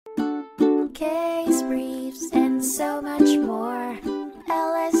case briefs, and so much more.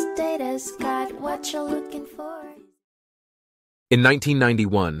 LSData's got what you're looking for. In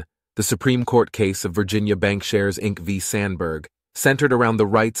 1991, the Supreme Court case of Virginia Bankshares Inc. v. Sandberg centered around the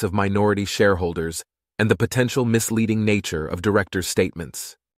rights of minority shareholders and the potential misleading nature of directors'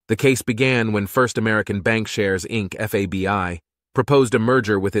 statements. The case began when First American Bankshares Inc. FABI proposed a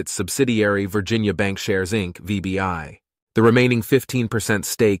merger with its subsidiary Virginia Bankshares Inc. VBI. The remaining 15%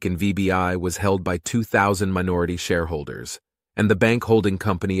 stake in VBI was held by 2,000 minority shareholders, and the bank holding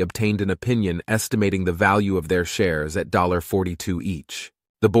company obtained an opinion estimating the value of their shares at $42 each.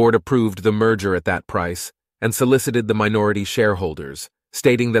 The board approved the merger at that price and solicited the minority shareholders,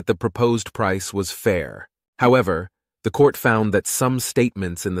 stating that the proposed price was fair. However, the court found that some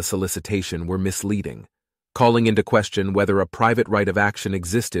statements in the solicitation were misleading, calling into question whether a private right of action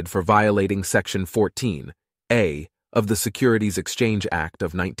existed for violating Section 14(a) of the Securities Exchange Act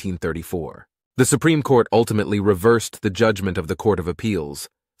of 1934. The Supreme Court ultimately reversed the judgment of the Court of Appeals,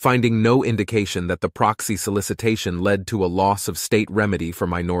 finding no indication that the proxy solicitation led to a loss of state remedy for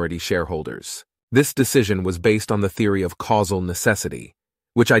minority shareholders. This decision was based on the theory of causal necessity,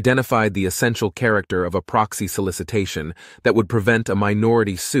 which identified the essential character of a proxy solicitation that would prevent a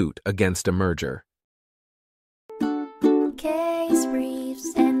minority suit against a merger. Case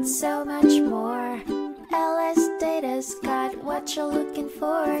briefs, and so much more. LSData's got what you're looking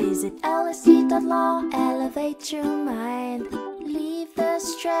for. Visit lsd.law, elevate your mind. Leave the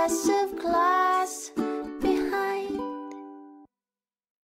stress of class.